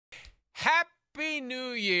Happy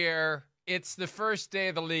New Year. It's the first day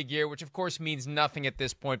of the league year, which of course means nothing at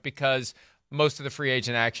this point because most of the free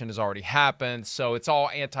agent action has already happened. So it's all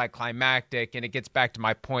anticlimactic, and it gets back to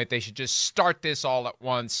my point. They should just start this all at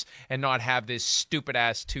once and not have this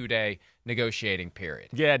stupid-ass 2-day negotiating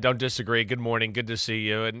period. Yeah, don't disagree. Good morning. Good to see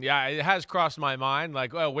you. And yeah, it has crossed my mind,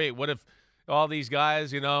 like, oh, wait, what if all these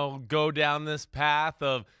guys, go down this path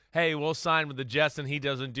of, hey, we'll sign with the Jets, and he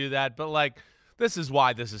doesn't do that. But, like, this is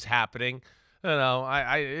why this is happening. We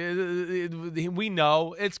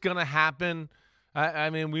know it's going to happen.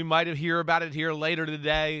 I mean, we might hear about it here later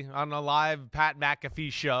today on a live Pat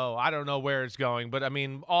McAfee show. I don't know where it's going, but, I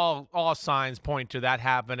mean, all signs point to that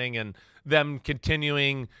happening and them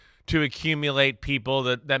continuing to accumulate people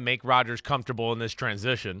that make Rodgers comfortable in this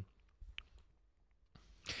transition.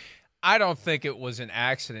 I don't think it was an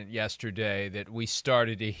accident yesterday that we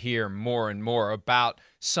started to hear more and more about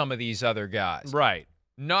some of these other guys. Right.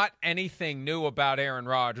 Not anything new about Aaron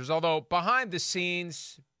Rodgers, although behind the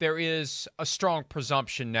scenes there is a strong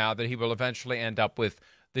presumption now that he will eventually end up with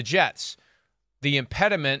the Jets. The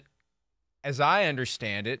impediment, as I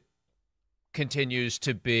understand it, continues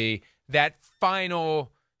to be that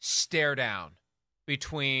final stare down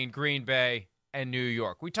between Green Bay and New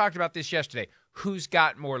York. We talked about this yesterday. Who's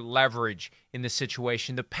got more leverage in the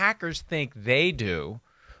situation? The Packers think they do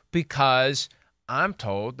because I'm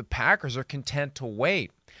told the Packers are content to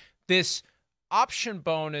wait. This option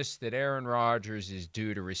bonus that Aaron Rodgers is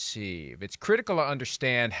due to receive, it's critical to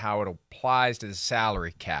understand how it applies to the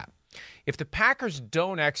salary cap. If the Packers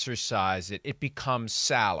don't exercise it, it becomes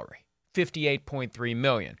salary, $58.3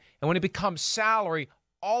 million. And when it becomes salary,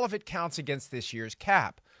 all of it counts against this year's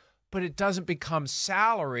cap. But it doesn't become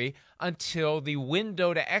salary until the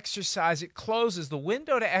window to exercise it closes. The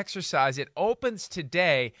window to exercise it opens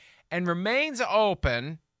today and remains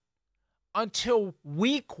open until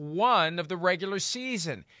week 1 of the regular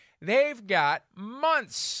season. They've got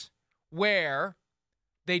months where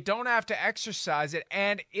they don't have to exercise it,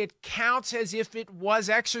 and it counts as if it was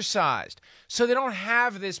exercised. So they don't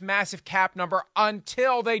have this massive cap number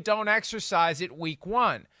until they don't exercise it week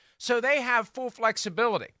 1. So they have full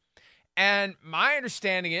flexibility. And my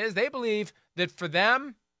understanding is they believe that for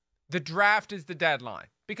them, the draft is the deadline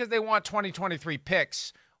because they want 2023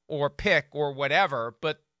 picks or pick or whatever,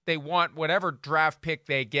 but they want whatever draft pick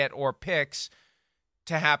they get or picks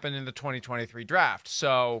to happen in the 2023 draft.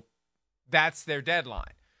 So that's their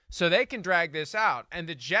deadline. So they can drag this out. And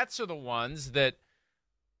the Jets are the ones that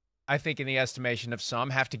I think in the estimation of some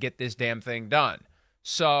have to get this damn thing done.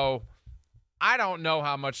 So I don't know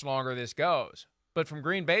how much longer this goes. But from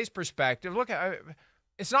Green Bay's perspective, look,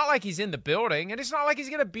 it's not like he's in the building, and it's not like he's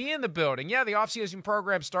going to be in the building. Yeah, the offseason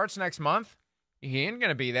program starts next month. He ain't going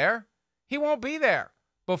to be there. He won't be there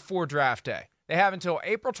before draft day. They have until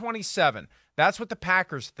April 27. That's what the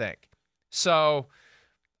Packers think. So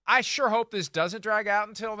I sure hope this doesn't drag out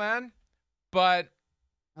until then. But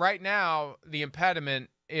right now, the impediment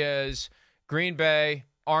is Green Bay,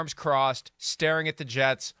 arms crossed, staring at the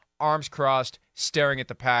Jets, arms crossed, staring at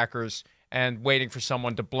the Packers, and waiting for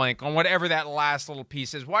someone to blink on whatever that last little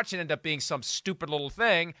piece is. Watch it end up being some stupid little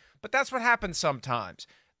thing, but that's what happens sometimes.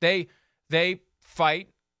 They fight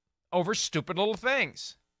over stupid little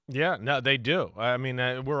things. Yeah, no, they do. I mean,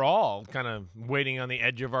 we're all kind of waiting on the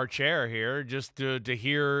edge of our chair here just to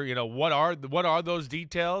hear, what are those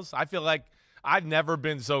details? I feel like I've never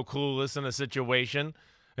been so clueless in a situation.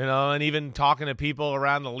 And even talking to people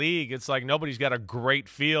around the league, it's like nobody's got a great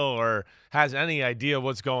feel or has any idea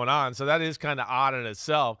what's going on. So that is kind of odd in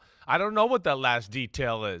itself. I don't know what that last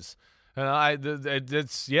detail is.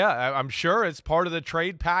 I'm sure it's part of the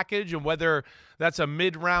trade package, and whether that's a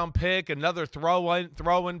mid-round pick, another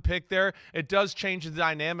throw-in pick there, it does change the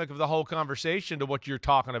dynamic of the whole conversation to what you're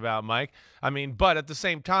talking about, Mike. I mean, but at the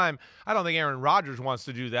same time, I don't think Aaron Rodgers wants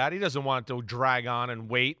to do that. He doesn't want it to drag on and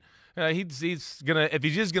wait. He's gonna, if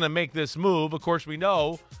he's just gonna make this move, of course we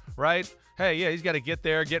know, right? Hey, yeah, he's got to get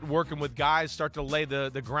there, get working with guys, start to lay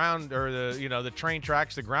the ground or the train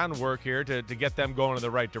tracks, the groundwork here to get them going in the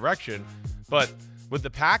right direction. But with the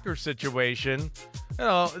Packers situation,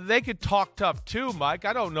 they could talk tough too, Mike.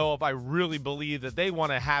 I don't know if I really believe that they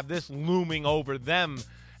want to have this looming over them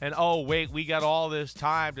and, oh, wait, we got all this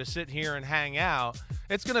time to sit here and hang out.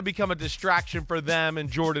 It's going to become a distraction for them and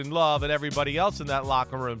Jordan Love and everybody else in that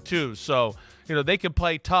locker room too. So, they can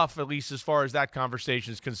play tough, at least as far as that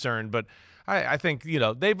conversation is concerned. But I think,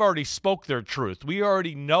 they've already spoke their truth. We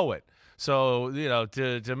already know it. So,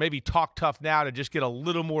 to maybe talk tough now to just get a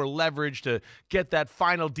little more leverage to get that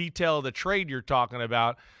final detail of the trade you're talking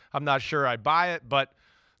about, I'm not sure I buy it. But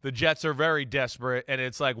the Jets are very desperate, and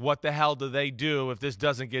it's like, what the hell do they do if this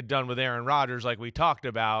doesn't get done with Aaron Rodgers like we talked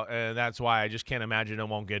about? And that's why I just can't imagine it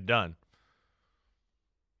won't get done.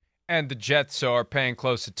 And the Jets are paying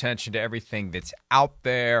close attention to everything that's out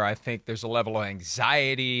there. I think there's a level of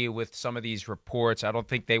anxiety with some of these reports. I don't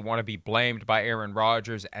think they want to be blamed by Aaron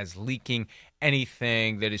Rodgers as leaking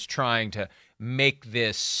anything that is trying to make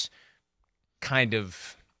this kind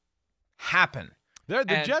of happen. The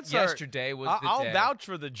Jets yesterday was the I'll day. vouch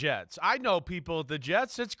for the Jets. I know people at the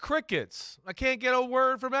Jets. It's crickets. I can't get a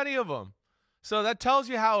word from any of them. So that tells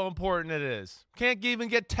you how important it is. Can't even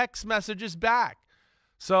get text messages back.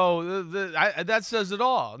 So that says it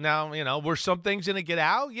all. Now, were some things going to get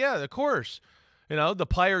out? Yeah, of course. The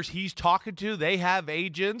players he's talking to, they have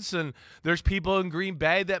agents, and there's people in Green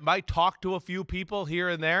Bay that might talk to a few people here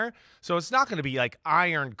and there. So it's not going to be like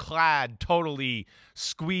ironclad, totally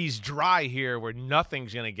squeezed dry here where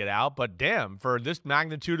nothing's going to get out. But damn, for this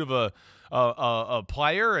magnitude of a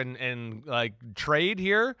player and like trade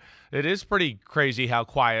here, it is pretty crazy how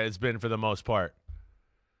quiet it's been for the most part.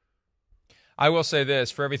 I will say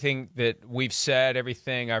this, for everything that we've said,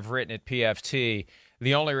 everything I've written at PFT,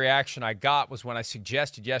 the only reaction I got was when I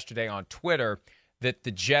suggested yesterday on Twitter that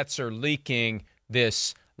the Jets are leaking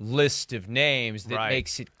this list of names that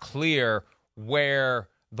makes it clear where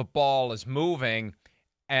the ball is moving.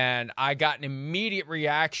 And I got an immediate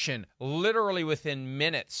reaction, literally within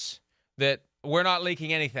minutes, that we're not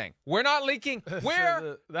leaking anything. We're not leaking.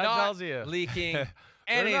 We're not leaking anything.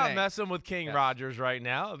 They're not messing with King Rodgers right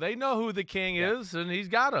now. They know who the king is, and he's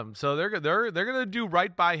got him. So they're going to do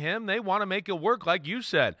right by him. They want to make it work, like you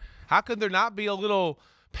said. How could there not be a little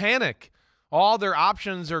panic? All their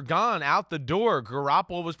options are gone, out the door.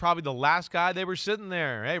 Garoppolo was probably the last guy they were sitting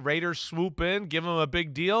there. Hey, Raiders swoop in, give him a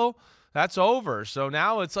big deal. That's over. So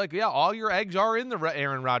now it's like, all your eggs are in the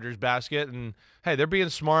Aaron Rodgers basket. And, hey, they're being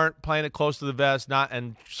smart, playing it close to the vest,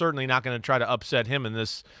 and certainly not going to try to upset him in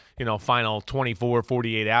this, final 24,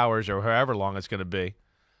 48 hours or however long it's going to be.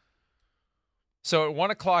 So at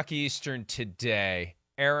 1 o'clock Eastern today,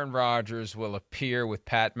 Aaron Rodgers will appear with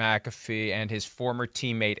Pat McAfee and his former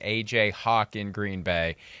teammate A.J. Hawk in Green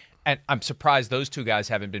Bay. And I'm surprised those two guys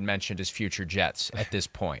haven't been mentioned as future Jets at this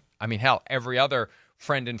point. I mean, hell, every other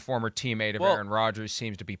friend and former teammate of Aaron Rodgers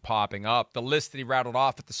seems to be popping up. The list that he rattled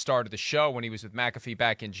off at the start of the show when he was with McAfee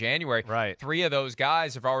back in January, 3 of those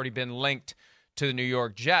guys have already been linked to the New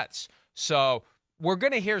York Jets. So we're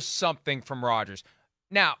going to hear something from Rodgers.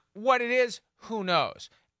 Now, what it is, who knows?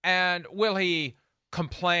 And will he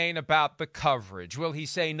complain about the coverage? Will he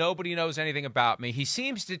say, nobody knows anything about me? He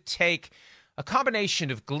seems to take a combination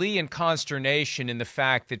of glee and consternation in the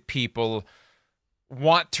fact that people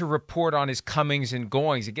want to report on his comings and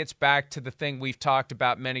goings. It gets back to the thing we've talked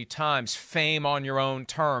about many times, fame on your own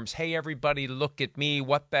terms. Hey, everybody, look at me.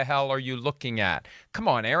 What the hell are you looking at? Come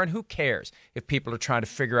on, Aaron, who cares if people are trying to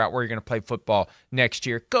figure out where you're going to play football next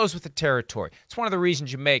year? It goes with the territory. It's one of the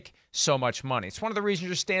reasons you make so much money. It's one of the reasons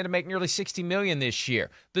you're standing to make nearly $60 million this year.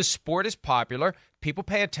 The sport is popular. People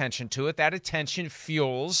pay attention to it. That attention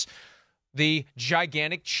fuels the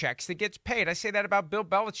gigantic checks that gets paid. I say that about Bill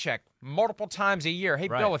Belichick multiple times a year. Hey,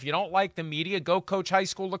 Bill, if you don't like the media, go coach high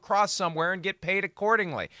school lacrosse somewhere and get paid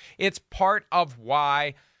accordingly. It's part of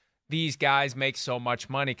why these guys make so much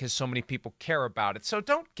money, because so many people care about it. So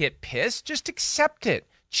don't get pissed. Just accept it.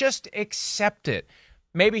 Just accept it.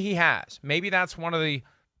 Maybe he has. Maybe that's one of the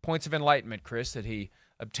points of enlightenment, Chris, that he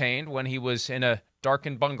obtained when he was in a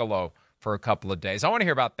darkened bungalow for a couple of days. I want to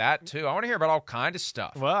hear about that, too. I want to hear about all kinds of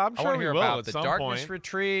stuff. Well, I'm sure I want to hear about the darkness point.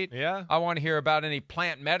 retreat. Yeah. I want to hear about any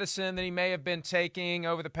plant medicine that he may have been taking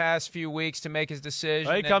over the past few weeks to make his decision.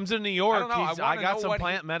 Well, he comes to New York. I got some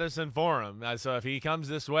plant medicine for him. So if he comes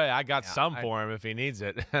this way, I got some for him if he needs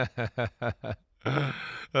it.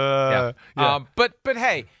 But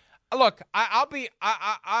hey, look,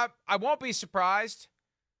 I won't be surprised.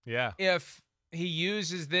 If he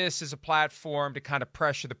uses this as a platform to kind of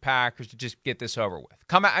pressure the Packers to just get this over with.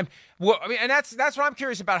 And that's what I'm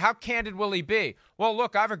curious about. How candid will he be? Well,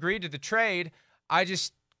 look, I've agreed to the trade. I'm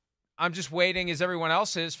just waiting, as everyone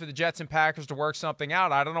else is, for the Jets and Packers to work something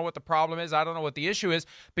out. I don't know what the problem is. I don't know what the issue is.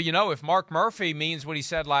 But, if Mark Murphy means what he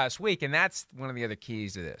said last week, and that's one of the other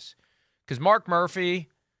keys to this. Because Mark Murphy,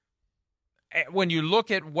 when you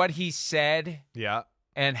look at what he said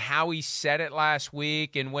and how he said it last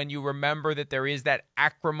week, and when you remember that there is that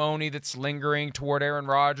acrimony that's lingering toward Aaron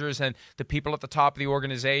Rodgers and the people at the top of the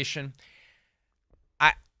organization,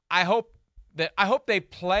 I hope they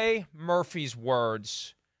play Murphy's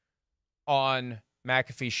words on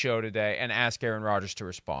McAfee's show today and ask Aaron Rodgers to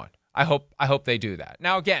respond. I hope they do that.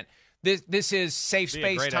 Now, again, this is safe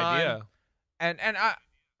space time. Idea. And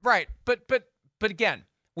Right. But again,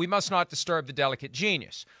 we must not disturb the delicate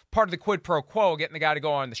genius. Part of the quid pro quo, getting the guy to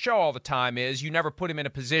go on the show all the time, is you never put him in a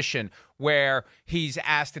position where he's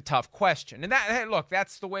asked a tough question. And hey, look,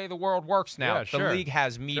 that's the way the world works now. Yeah, sure. The league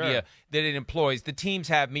has media that it employs. The teams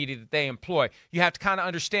have media that they employ. You have to kind of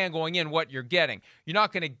understand going in what you're getting. You're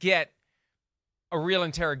not going to get a real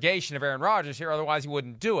interrogation of Aaron Rodgers here, otherwise he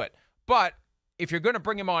wouldn't do it. But if you're going to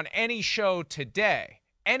bring him on any show today,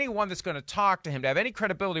 anyone that's going to talk to him to have any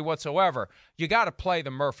credibility whatsoever, you got to play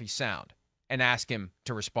the Murphy sound and ask him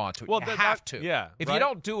to respond to it. You have to. Yeah. If you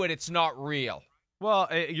don't do it, it's not real. Well,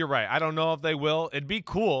 you're right. I don't know if they will. It'd be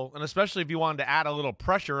cool, and especially if you wanted to add a little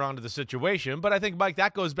pressure onto the situation. But I think, Mike,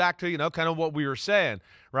 that goes back to, kind of what we were saying,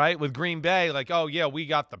 right? With Green Bay, like, oh, yeah, we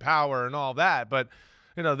got the power and all that. But,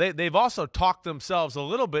 they've also talked themselves a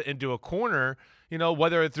little bit into a corner,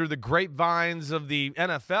 whether it's through the grapevines of the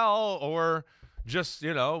NFL or – just,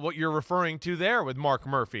 what you're referring to there with Mark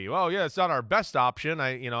Murphy. Well, yeah, it's not our best option.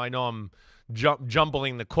 I know I'm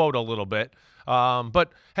jumbling the quote a little bit.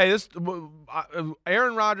 But, hey,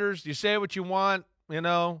 Aaron Rodgers, you say what you want, I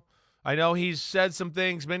know he's said some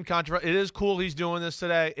things, been controversial. It is cool he's doing this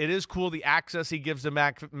today. It is cool the access he gives to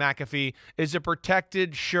McAfee. Is it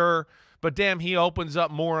protected? Sure. But, damn, he opens up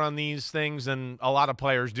more on these things than a lot of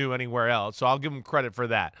players do anywhere else. So I'll give him credit for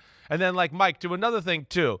that. And then, like, Mike, to another thing,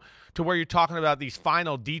 too, to where you're talking about these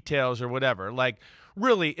final details or whatever. Like,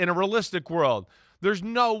 really, in a realistic world, there's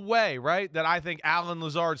no way, right, that I think Allen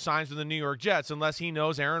Lazard signs with the New York Jets unless he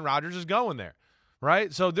knows Aaron Rodgers is going there,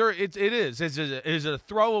 right? So it is. Is it a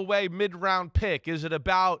throwaway mid-round pick? Is it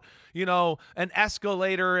about, an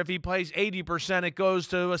escalator? If he plays 80%, it goes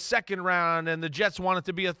to a second round, and the Jets want it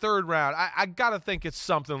to be a third round. I got to think it's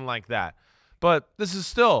something like that. But this is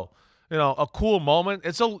still – a cool moment.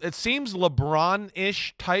 It seems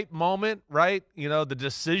LeBron-ish type moment, right? The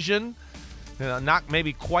decision, not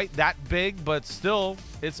maybe quite that big, but still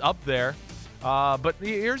it's up there. But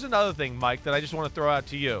here's another thing, Mike, that I just want to throw out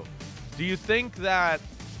to you. Do you think that,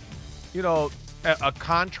 a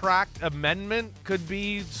contract amendment could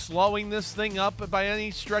be slowing this thing up by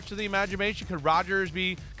any stretch of the imagination?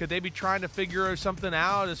 Could they be trying to figure something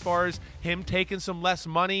out as far as him taking some less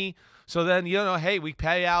money? So then, hey, we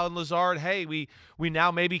pay Allen Lazard. Hey, we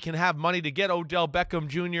now maybe can have money to get Odell Beckham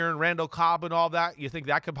Jr. and Randall Cobb and all that. You think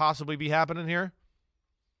that could possibly be happening here?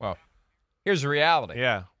 Well, here's the reality.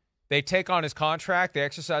 Yeah. They take on his contract. They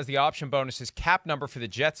exercise the option bonus. His cap number for the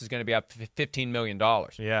Jets is going to be up $15 million.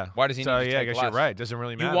 Yeah. Why does he need to take I guess less? You're right. It doesn't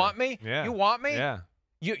really matter. You want me? Yeah. You want me? Yeah.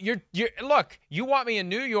 Look, you want me in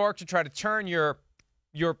New York to try to turn your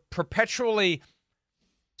perpetually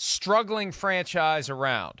struggling franchise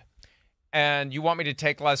around. And you want me to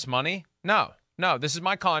take less money? No, this is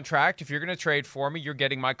my contract. If you're going to trade for me, you're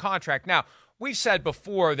getting my contract. Now, we've said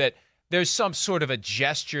before that there's some sort of a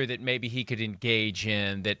gesture that maybe he could engage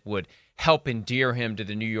in that would help endear him to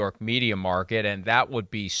the New York media market, and that would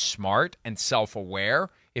be smart and self-aware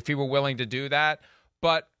if he were willing to do that.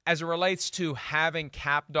 But as it relates to having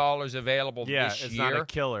cap dollars available this it's year not a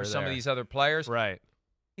killer for some of there. these other players, right?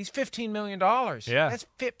 He's $15 million. Yeah.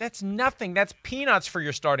 That's nothing. That's peanuts for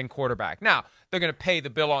your starting quarterback. Now, they're going to pay the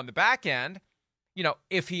bill on the back end.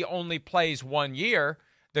 If he only plays 1 year,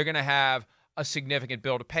 they're going to have a significant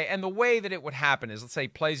bill to pay. And the way that it would happen is, let's say he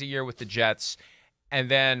plays a year with the Jets and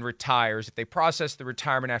then retires. If they process the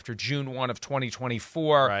retirement after June 1 of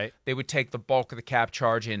 2024, right, they would take the bulk of the cap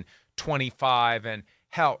charge in 25. And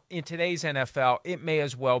hell, in today's NFL, it may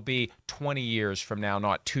as well be 20 years from now,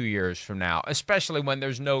 not 2 years from now, especially when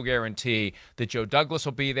there's no guarantee that Joe Douglas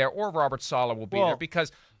will be there or Robert Saleh will be there.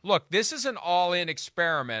 Because, look, this is an all-in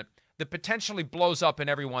experiment that potentially blows up in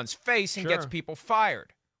everyone's face and gets people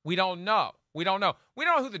fired. We don't know. We don't know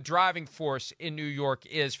who the driving force in New York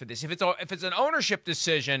is for this. If it's an ownership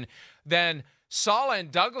decision, then Saleh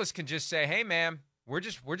and Douglas can just say, "Hey, man, we're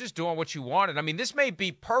just doing what you wanted." I mean, this may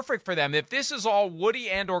be perfect for them. If this is all Woody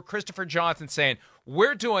and or Christopher Johnson saying,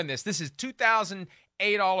 "We're doing this. This is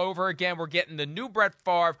 2008 all over again. We're getting the new Brett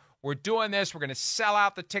Favre. We're doing this. We're going to sell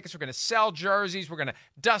out the tickets. We're going to sell jerseys. We're going to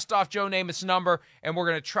dust off Joe Namath's number, and we're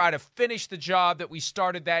going to try to finish the job that we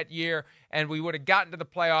started that year. And we would have gotten to the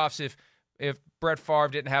playoffs if Brett Favre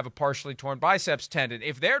didn't have a partially torn biceps tendon."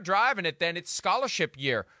 If they're driving it, then it's scholarship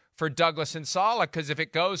year for Douglas and Saleh, because if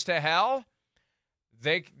it goes to hell,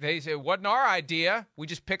 they say, "It wasn't our idea. We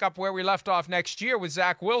just pick up where we left off next year with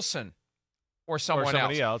Zach Wilson or someone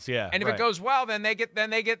somebody else. Yeah, and if it goes well, then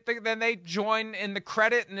they join in the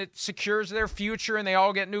credit, and it secures their future, and they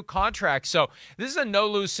all get new contracts. So this is a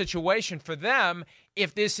no-lose situation for them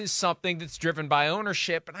if this is something that's driven by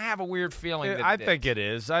ownership, and I have a weird feeling that I think it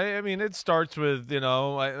is. I mean, it starts with,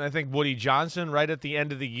 I think Woody Johnson right at the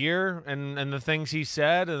end of the year and the things he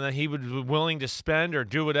said, and that he would be willing to spend or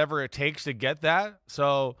do whatever it takes to get that.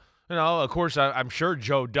 So, of course, I'm sure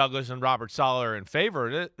Joe Douglas and Robert Saleh are in favor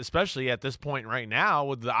of it, especially at this point right now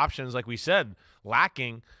with the options, like we said,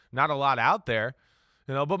 lacking, not a lot out there.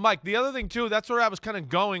 But, Mike, the other thing, too, that's where I was kind of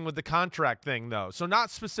going with the contract thing, though. So not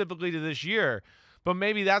specifically to this year, but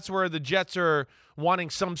maybe that's where the Jets are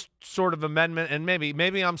wanting some sort of amendment. And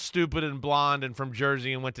maybe I'm stupid and blonde and from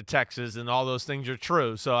Jersey and went to Texas, and all those things are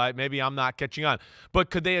true. So maybe I'm not catching on.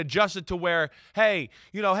 But could they adjust it to where, hey,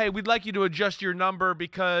 we'd like you to adjust your number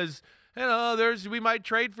because, we might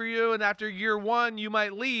trade for you, and after year one you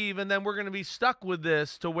might leave, and then we're going to be stuck with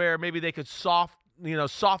this, to where maybe they could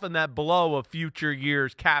soften that blow of future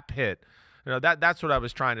years cap hit. That's what I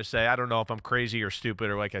was trying to say. I don't know if I'm crazy or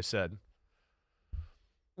stupid, or like I said.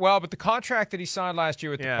 Well, but the contract that he signed last year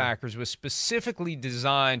with the Packers was specifically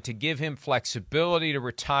designed to give him flexibility to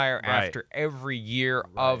retire after every year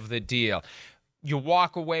of the deal. You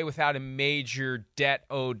walk away without a major debt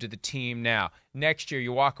owed to the team now. Next year,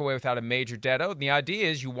 you walk away without a major debt owed. And the idea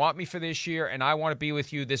is you want me for this year, and I want to be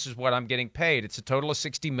with you. This is what I'm getting paid. It's a total of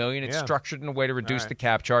 $60 million. It's structured in a way to reduce the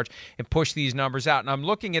cap charge and push these numbers out. And I'm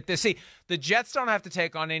looking at this. See, the Jets don't have to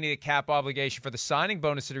take on any of the cap obligation for the signing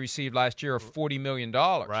bonus that he received last year of $40 million.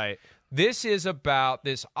 Right. This is about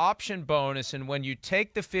this option bonus, and when you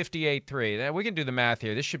take the 58.3, we can do the math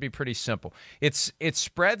here. This should be pretty simple. It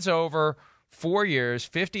spreads over 4 years,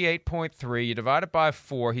 58.3. You divide it by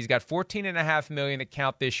 4. He's got $14.5 million to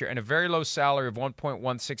count this year and a very low salary of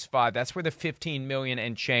 $1.165. That's where the $15 million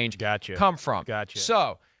and change come from. Gotcha.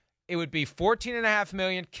 So it would be $14.5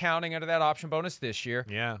 million counting under that option bonus this year.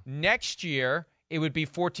 Yeah. Next year, it would be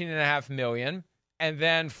 $14.5 million. And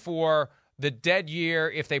then for the dead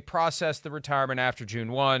year, if they process the retirement after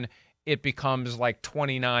June 1, it becomes like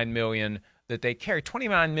 $29 million that they carry.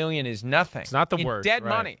 $29 million is nothing. It's not the worst. Dead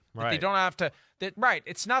money. They don't have to.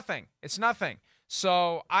 It's nothing. It's nothing.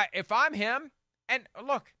 So if I'm him, and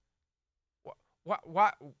look,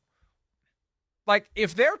 what? Like,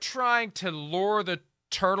 if they're trying to lure the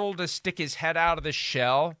turtle to stick his head out of the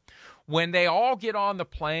shell, when they all get on the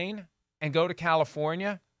plane and go to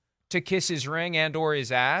California to kiss his ring and/or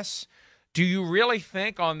his ass, do you really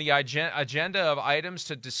think on the agenda of items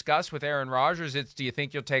to discuss with Aaron Rodgers, do you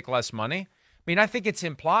think you'll take less money? I mean, I think it's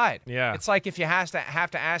implied. Yeah. It's like if you have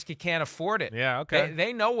to ask, you can't afford it. Yeah, okay.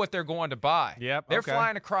 They know what they're going to buy. Yep, They're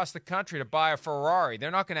flying across the country to buy a Ferrari.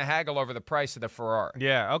 They're not going to haggle over the price of the Ferrari.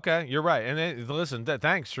 Yeah, okay. You're right. And listen,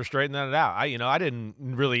 thanks for straightening that out. I didn't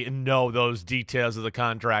really know those details of the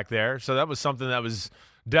contract there. So that was something that was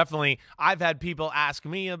definitely I've had people ask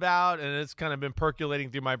me about, and it's kind of been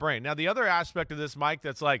percolating through my brain. Now, the other aspect of this, Mike,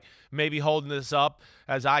 that's like maybe holding this up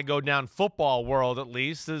as I go down football world at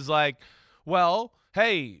least, is like, well,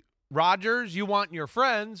 hey, Rodgers, you want your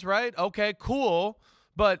friends, right? Okay, cool.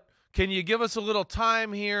 But can you give us a little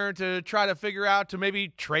time here to try to figure out to maybe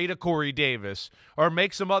trade a Corey Davis or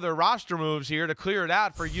make some other roster moves here to clear it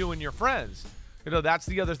out for you and your friends? That's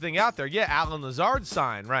the other thing out there. Yeah, Alan Lazard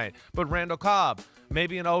signed, right? But Randall Cobb,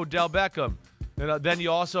 maybe an Odell Beckham. Then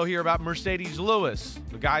you also hear about Mercedes Lewis,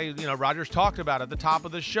 the guy Rodgers talked about at the top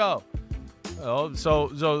of the show.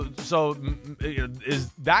 So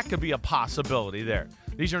that could be a possibility there.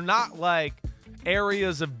 These are not like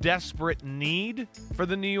areas of desperate need for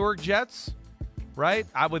the New York Jets, right?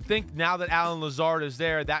 I would think now that Alan Lazard is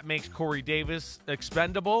there, that makes Corey Davis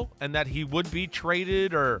expendable and that he would be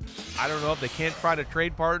traded, or I don't know if they can't find a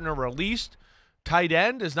trade partner released. Tight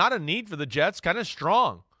end is not a need for the Jets, kind of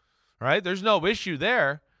strong, right? There's no issue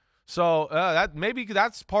there. So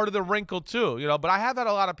that's part of the wrinkle too, But I have had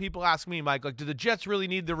a lot of people ask me, Mike, like, do the Jets really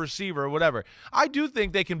need the receiver or whatever? I do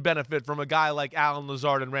think they can benefit from a guy like Alan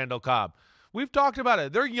Lazard and Randall Cobb. We've talked about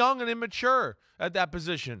it. They're young and immature at that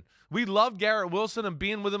position. We love Garrett Wilson and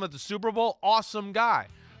being with him at the Super Bowl. Awesome guy,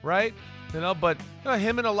 right? But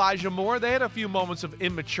him and Elijah Moore, they had a few moments of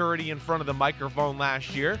immaturity in front of the microphone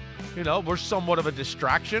last year. We're somewhat of a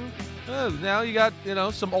distraction. Now you got,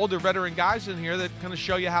 some older veteran guys in here that kind of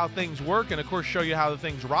show you how things work and, of course, show you how the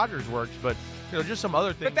things Rodgers works. But, just some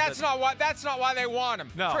other things. But that's not why they want him.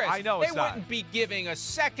 No, Chris, I know it's not. They wouldn't be giving a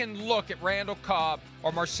second look at Randall Cobb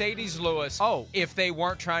or Mercedes Lewis if they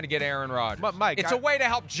weren't trying to get Aaron Rodgers. But Mike, it's a way to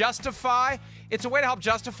help justify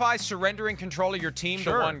surrendering control of your team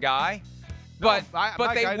to one guy. But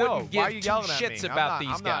Mike, they I know. wouldn't Why are give you two yelling at shits me? about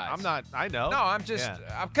these guys. I'm not. I know. No, I'm just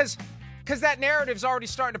because that narrative's already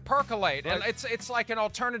starting to percolate, and it's like an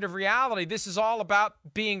alternative reality. This is all about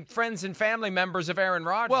being friends and family members of Aaron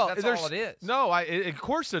Rodgers. Well, that's all it is. No, of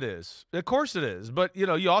course it is. Of course it is. But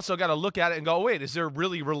you also got to look at it and go, wait, is there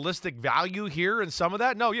really realistic value here in some of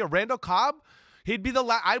that? No, Randall Cobb, he'd be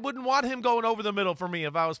I wouldn't want him going over the middle for me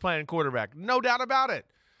if I was playing quarterback. No doubt about it.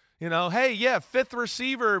 Hey, yeah, fifth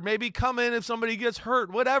receiver, maybe come in if somebody gets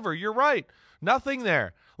hurt, whatever. You're right. Nothing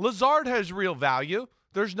there. Lazard has real value.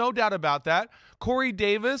 There's no doubt about that. Corey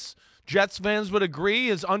Davis, Jets fans would agree,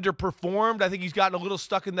 has underperformed. I think he's gotten a little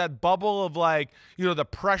stuck in that bubble of the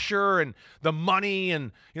pressure and the money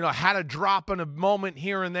and, had a drop in a moment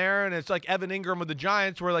here and there. And it's like Evan Ingram with the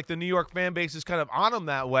Giants where the New York fan base is kind of on him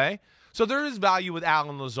that way. So there is value with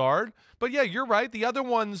Allen Lazard. But, yeah, you're right. The other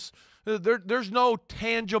ones, there's no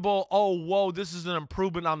tangible, oh, whoa, this is an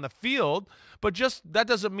improvement on the field. But just that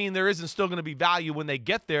doesn't mean there isn't still going to be value when they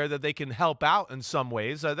get there that they can help out in some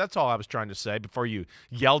ways. That's all I was trying to say before you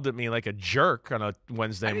yelled at me like a jerk on a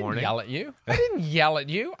Wednesday morning. I didn't yell at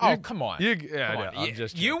you. Oh, come on. I'm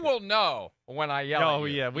just you will know when I yell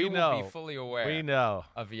at you. Yeah, we you know. will be fully aware we know.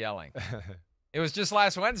 of yelling. It was just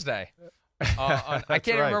last Wednesday. I can't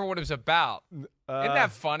even remember what it was about. Isn't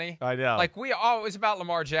that funny? I know. It was about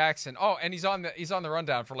Lamar Jackson. Oh, and he's on the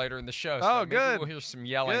rundown for later in the show. So maybe good. We'll hear some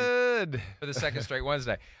yelling Good. for the second straight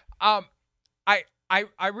Wednesday. I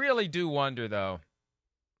really do wonder though.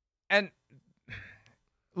 And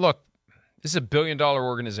look, this is a $1 billion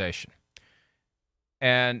organization.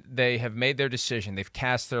 And they have made their decision. They've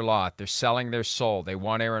cast their lot. They're selling their soul. They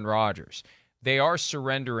want Aaron Rodgers. They are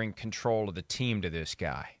surrendering control of the team to this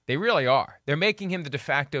guy. They really are. They're making him the de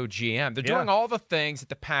facto GM. They're doing all the things that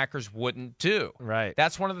the Packers wouldn't do. Right.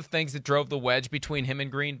 That's one of the things that drove the wedge between him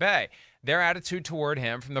and Green Bay. Their attitude toward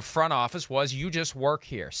him from the front office was, you just work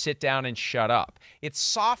here. Sit down and shut up. It's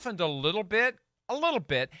softened a little bit.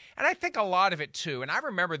 And I think a lot of it, too. And I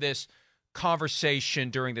remember this conversation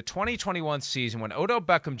during the 2021 season when Odell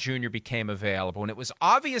Beckham Jr. became available, and it was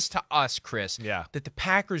obvious to us, Chris, that the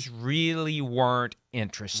Packers really weren't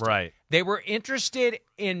interested. Right. They were interested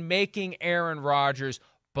in making Aaron Rodgers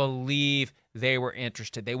believe they were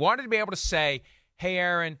interested. They wanted to be able to say, hey,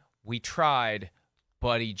 Aaron, we tried,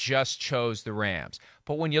 but he just chose the Rams.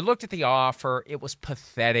 But when you looked at the offer, it was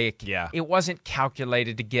pathetic. Yeah. It wasn't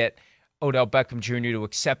calculated to get Odell Beckham Jr. to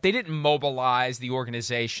accept. They didn't mobilize the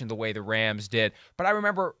organization the way the Rams did. But I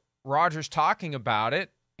remember Rodgers talking about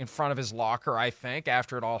it in front of his locker, I think,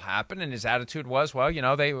 after it all happened, and his attitude was, well,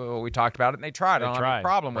 we talked about it and they tried. I don't have a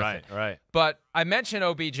problem with it. Right. But I mention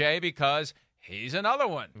OBJ because he's another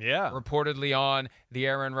one. Yeah. Reportedly on the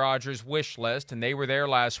Aaron Rodgers wish list, and they were there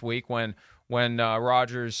last week when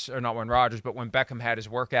Beckham had his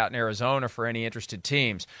workout in Arizona for any interested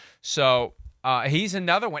teams. So he's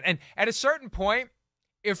another one. And at a certain point,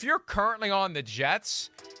 if you're currently on the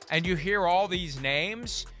Jets and you hear all these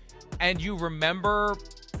names and you remember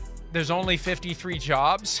there's only 53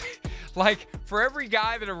 jobs, for every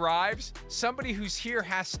guy that arrives, somebody who's here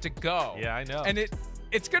has to go. Yeah, I know. And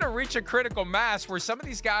it's going to reach a critical mass where some of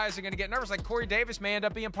these guys are going to get nervous. Like Corey Davis may end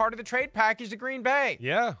up being part of the trade package to Green Bay.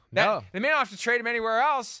 Yeah. They may not have to trade him anywhere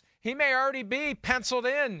else. He may already be penciled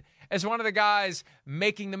in as one of the guys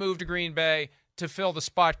making the move to Green Bay to fill the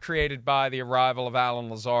spot created by the arrival of Allen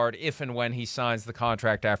Lazard if and when he signs the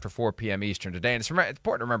contract after 4 p.m. Eastern today. And it's important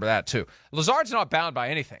to remember that, too. Lazard's not bound by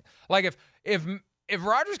anything. If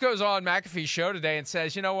Rodgers goes on McAfee's show today and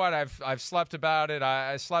says, you know what, I've slept about it,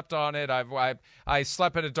 I slept on it, I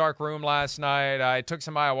slept in a dark room last night, I took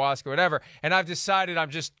some ayahuasca, whatever, and I've decided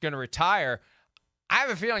I'm just going to retire, I have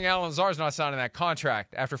a feeling Allen Lazard's not signing that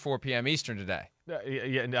contract after 4 p.m. Eastern today.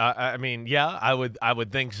 I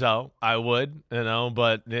would think so. I would,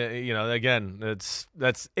 but again,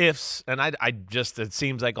 that's ifs, and it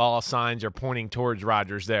seems like all signs are pointing towards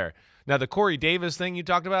Rodgers there. Now, the Corey Davis thing you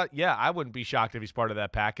talked about, I wouldn't be shocked if he's part of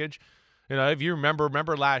that package. If you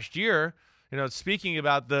remember last year, speaking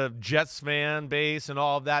about the Jets fan base and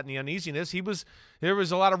all of that and the uneasiness, there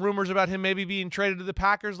was a lot of rumors about him maybe being traded to the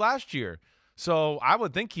Packers last year. So I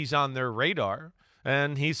would think he's on their radar,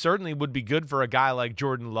 and he certainly would be good for a guy like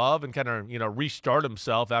Jordan Love and kind of, restart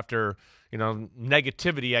himself after,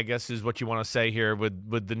 negativity, I guess is what you want to say here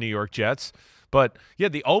with the New York Jets. But,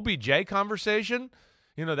 the OBJ conversation,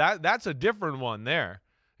 that's a different one there.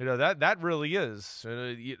 That really is.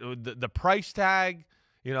 The price tag,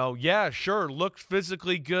 sure, looked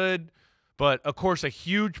physically good, but, of course, a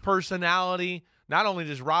huge personality. Not only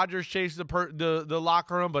does Rodgers chase the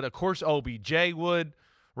locker room, but, of course, OBJ would,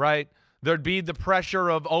 right? there'd be the pressure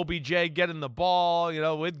of OBJ getting the ball,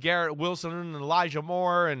 with Garrett Wilson and Elijah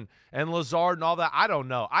Moore and Lazard and all that. I don't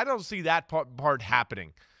know. I don't see that part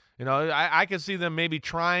happening. I can see them maybe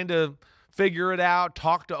trying to figure it out,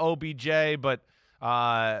 talk to OBJ, but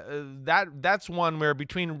that's one where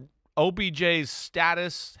between OBJ's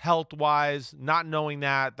status health-wise, not knowing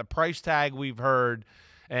that, the price tag we've heard,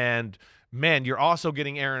 and, man, you're also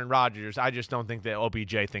getting Aaron Rodgers. I just don't think the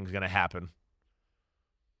OBJ thing's going to happen.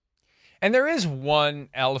 And there is one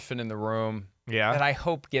elephant in the room Yeah. that I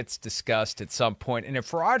hope gets discussed at some point. And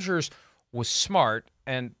if Rodgers was smart,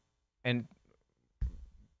 and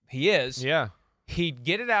he is, Yeah. he'd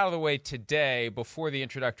get it out of the way today before the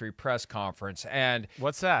introductory press conference. And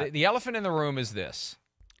What's that? the elephant in the room is this.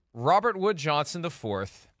 Robert Wood Johnson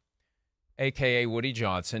IV, a.k.a. Woody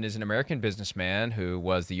Johnson, is an American businessman who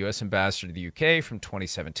was the U.S. ambassador to the UK from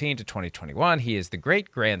 2017 to 2021. He is the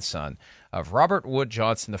great-grandson of Robert Wood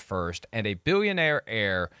Johnson I and a billionaire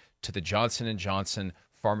heir to the Johnson & Johnson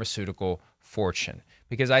pharmaceutical fortune.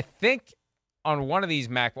 Because I think on one of these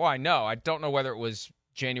I don't know whether it was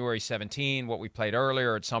January 17, what we played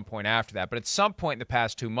earlier, or at some point after that, but at some point in the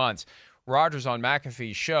past 2 months, Rodgers on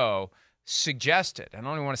McAfee's show suggested, I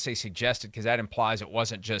don't even want to say suggested because that implies it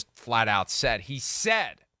wasn't just flat out said. He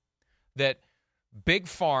said that Big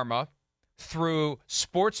Pharma, through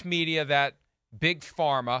sports media, that Big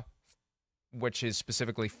Pharma, which is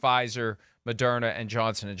specifically Pfizer, Moderna, and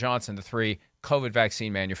Johnson & Johnson, the three COVID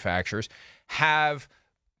vaccine manufacturers, have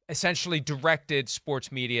essentially directed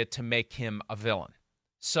sports media to make him a villain.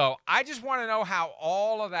 So I just want to know how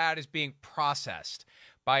all of that is being processed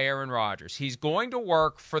by Aaron Rodgers. He's going to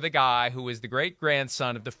work for the guy who is the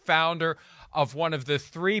great-grandson of the founder of one of the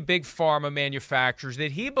three big pharma manufacturers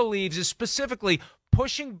that he believes is specifically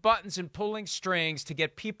pushing buttons and pulling strings to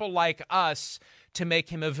get people like us to make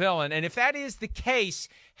him a villain. And if that is the case,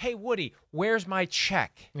 hey, Woody, where's my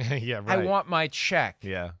check? Yeah, right. I want my check.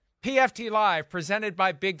 Yeah. PFT Live, presented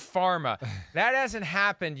by Big Pharma. That hasn't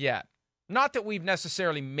happened yet. Not that we've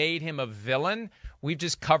necessarily made him a villain. We've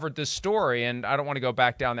just covered the story, and I don't want to go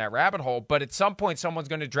back down that rabbit hole. But at some point, someone's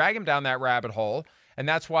going to drag him down that rabbit hole, and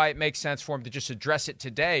that's why it makes sense for him to just address it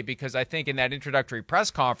today, because I think in that introductory press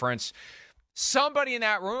conference, somebody in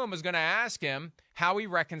that room is going to ask him how he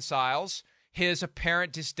reconciles his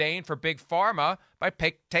apparent disdain for Big Pharma by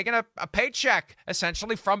taking a paycheck,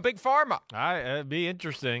 essentially, from Big Pharma. It'd be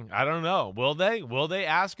interesting. I don't know. Will they? Will they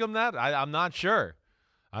ask him that? I'm not sure.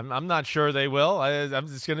 I'm not sure they will.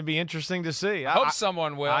 It's going to be interesting to see. I hope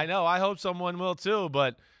someone will. I know. I hope someone will too.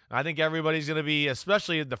 But I think everybody's going to be,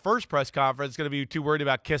 especially at the first press conference, going to be too worried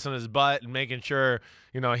about kissing his butt and making sure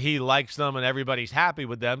he likes them and everybody's happy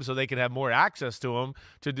with them, so they can have more access to him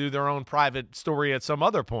to do their own private story at some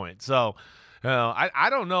other point. So. I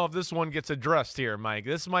don't know if this one gets addressed here, Mike.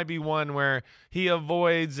 This might be one where he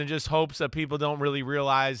avoids and just hopes that people don't really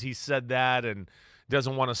realize he said that and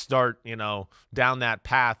doesn't want to start, down that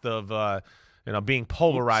path of, being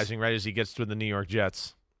polarizing right as he gets to the New York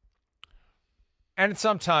Jets. And at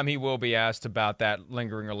some time he will be asked about that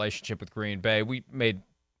lingering relationship with Green Bay. We made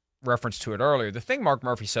reference to it earlier. The thing Mark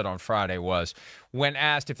Murphy said on Friday was, when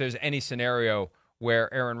asked if there's any scenario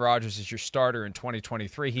where Aaron Rodgers is your starter in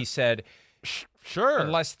 2023, he said, sure,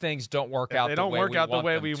 unless things don't work out the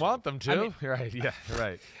way we want them to. I mean, right, yeah,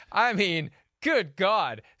 right. I mean, good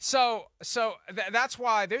God. So that's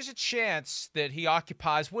why there's a chance that he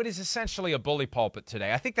occupies what is essentially a bully pulpit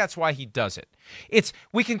today. I think that's why he does it.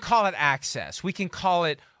 We can call it access. We can call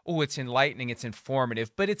it, it's enlightening, it's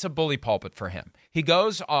informative, but it's a bully pulpit for him. He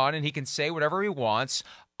goes on and he can say whatever he wants,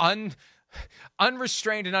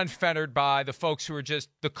 unrestrained and unfettered by the folks who are just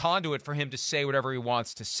the conduit for him to say whatever he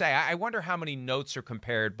wants to say. I wonder how many notes are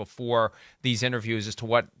compared before these interviews as to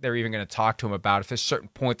what they're even going to talk to him about, if there's a certain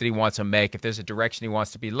point that he wants to make, if there's a direction he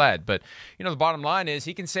wants to be led. But, the bottom line is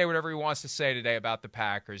he can say whatever he wants to say today about the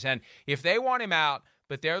Packers. And if they want him out,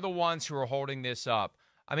 but they're the ones who are holding this up,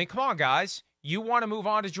 I mean, come on, guys. You want to move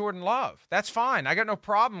on to Jordan Love. That's fine. I got no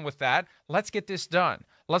problem with that. Let's get this done.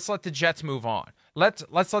 Let's let the Jets move on. Let's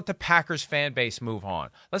let the Packers fan base move on.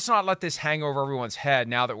 Let's not let this hang over everyone's head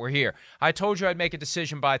now that we're here. I told you I'd make a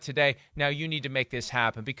decision by today. Now you need to make this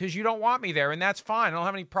happen because you don't want me there, and that's fine. I don't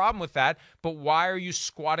have any problem with that. But why are you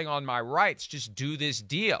squatting on my rights? Just do this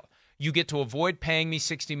deal. You get to avoid paying me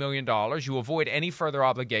 $60 million. You avoid any further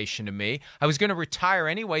obligation to me. I was going to retire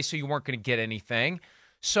anyway, so you weren't going to get anything.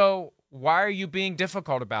 So why are you being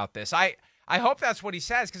difficult about this? I hope that's what he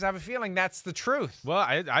says, because I have a feeling that's the truth. Well,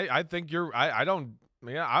 I think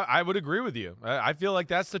I would agree with you. I feel like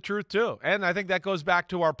that's the truth too. And I think that goes back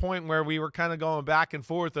to our point where we were kind of going back and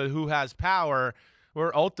forth of who has power.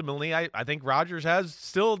 where ultimately I think Rodgers has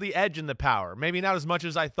still the edge in the power. Maybe not as much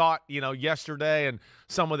as I thought, yesterday and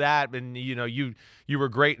some of that. And, you were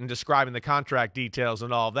great in describing the contract details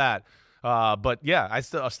and all of that. But, yeah, I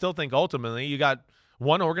still think ultimately you got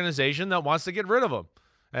one organization that wants to get rid of him.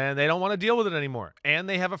 And they don't want to deal with it anymore. And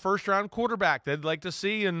they have a first-round quarterback they'd like to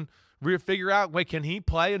see and figure out, wait, can he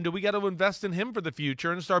play? And do we got to invest in him for the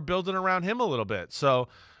future and start building around him a little bit? So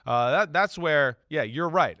that's where, yeah, you're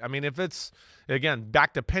right. I mean, if it's, again,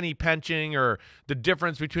 back to penny pinching or the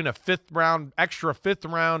difference between a extra fifth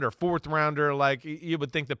round or fourth rounder, like you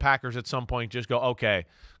would think the Packers at some point just go, okay,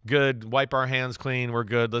 good, wipe our hands clean, we're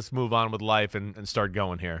good, let's move on with life and start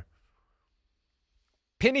going here.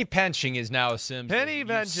 Penny pinching is now a Simms. Penny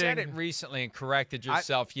pinching. You said it recently and corrected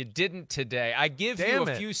yourself. You didn't today. I give you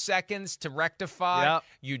a few seconds to rectify. Yep.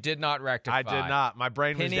 You did not rectify. I did not. My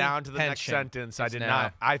brain was down to the next sentence. I did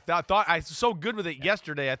not. I thought I was so good with it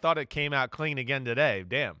yesterday. I thought it came out clean again today.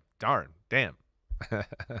 Damn. All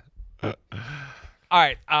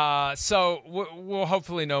right. So we'll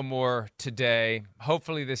hopefully know more today.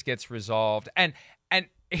 Hopefully this gets resolved. And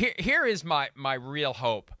here is my real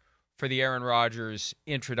hope for the Aaron Rodgers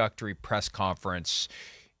introductory press conference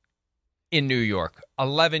in New York,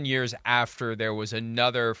 11 years after there was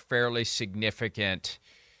another fairly significant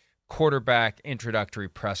quarterback introductory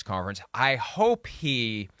press conference. I hope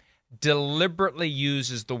he deliberately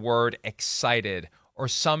uses the word excited or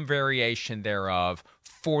some variation thereof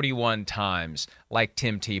 41 times like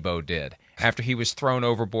Tim Tebow did after he was thrown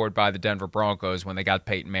overboard by the Denver Broncos when they got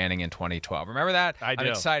Peyton Manning in 2012. Remember that? I do.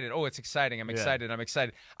 I'm excited. Oh, it's exciting. I'm excited.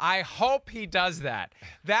 I hope he does that.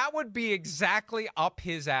 That would be exactly up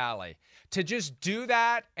his alley, to just do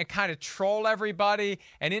that and kind of troll everybody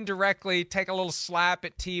and indirectly take a little slap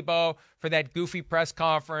at Tebow for that goofy press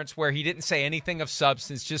conference where he didn't say anything of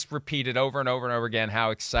substance, just repeated over and over and over again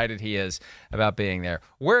how excited he is about being there.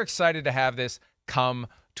 We're excited to have this come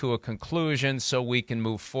to a conclusion so we can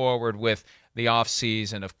move forward with the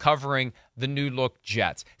offseason of covering the new-look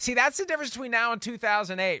Jets. See, that's the difference between now and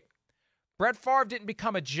 2008. Brett Favre didn't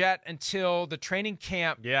become a Jet until the training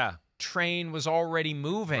camp train was already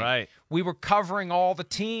moving. Right. We were covering all the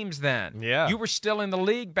teams then. Yeah. You were still in the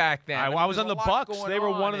league back then. I was on the Bucs. They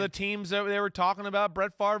were one of the teams that they were talking about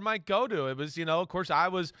Brett Favre might go to. It was, of course, I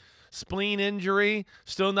was spleen injury,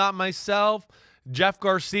 still not myself. Jeff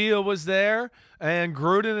Garcia was there, and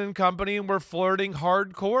Gruden and company were flirting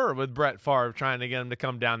hardcore with Brett Favre, trying to get him to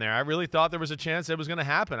come down there. I really thought there was a chance it was going to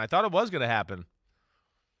happen. I thought it was going to happen.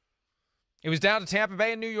 It was down to Tampa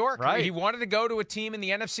Bay and New York. Right. He wanted to go to a team in the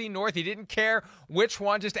NFC North. He didn't care which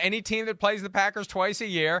one, just any team that plays the Packers twice a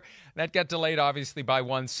year. That got delayed, obviously, by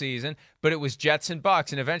one season. But it was Jets and Bucs,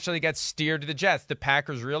 and eventually got steered to the Jets. The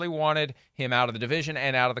Packers really wanted him out of the division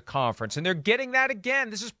and out of the conference. And they're getting that again.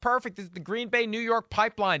 This is perfect. This is the Green Bay-New York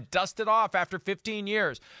pipeline dusted off after 15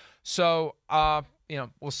 years. So,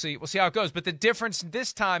 we'll see. We'll see how it goes. But the difference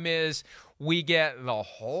this time is we get the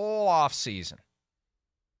whole offseason,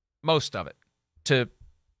 most of it, to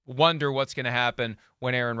wonder what's going to happen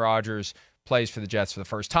when Aaron Rodgers plays for the Jets for the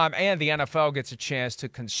first time. And the NFL gets a chance to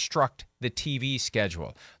construct the TV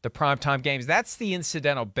schedule, the primetime games. That's the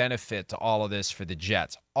incidental benefit to all of this for the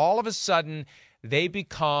Jets. All of a sudden, they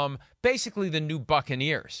become basically the new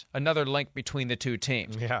Buccaneers, another link between the two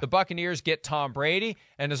teams. Yeah. The Buccaneers get Tom Brady,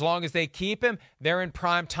 and as long as they keep him, they're in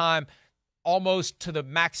primetime almost to the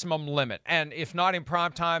maximum limit. And if not in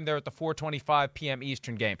prime time, they're at the 4:25 p.m.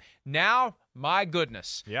 Eastern game. Now, my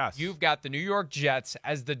goodness, yes, you've got the New York Jets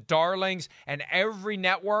as the darlings, and every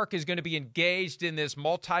network is going to be engaged in this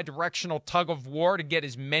multi-directional tug of war to get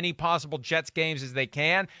as many possible Jets games as they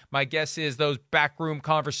can. My guess is those backroom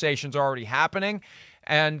conversations are already happening.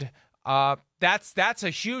 And that's a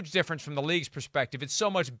huge difference from the league's perspective. It's so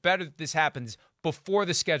much better that this happens before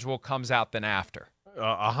the schedule comes out than after.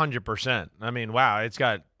 100%. I mean, wow, it's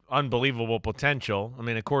got unbelievable potential. I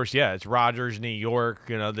mean, of course, yeah, it's Rodgers, New York.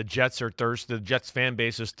 The Jets are thirsty. The Jets fan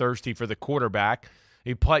base is thirsty for the quarterback.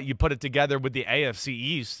 You put it together with the AFC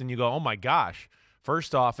East, and you go, oh my gosh.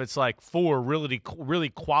 First off, it's like four really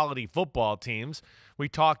quality football teams. We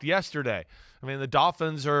talked yesterday. I mean, the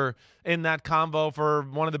Dolphins are in that combo for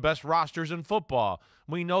one of the best rosters in football.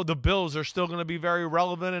 We know the Bills are still going to be very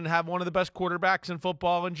relevant and have one of the best quarterbacks in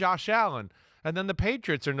football in Josh Allen. And then the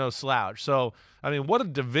Patriots are no slouch. So, I mean, what a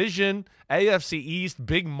division. AFC East,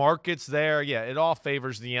 big markets there. Yeah, it all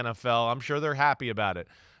favors the NFL. I'm sure they're happy about it.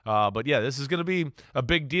 But, yeah, this is going to be a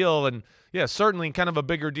big deal. And, yeah, certainly kind of a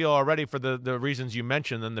bigger deal already for the reasons you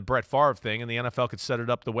mentioned than the Brett Favre thing. And the NFL could set it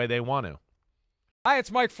up the way they want to. Hi,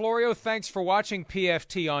 it's Mike Florio. Thanks for watching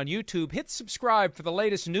PFT on YouTube. Hit subscribe for the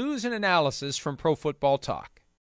latest news and analysis from Pro Football Talk.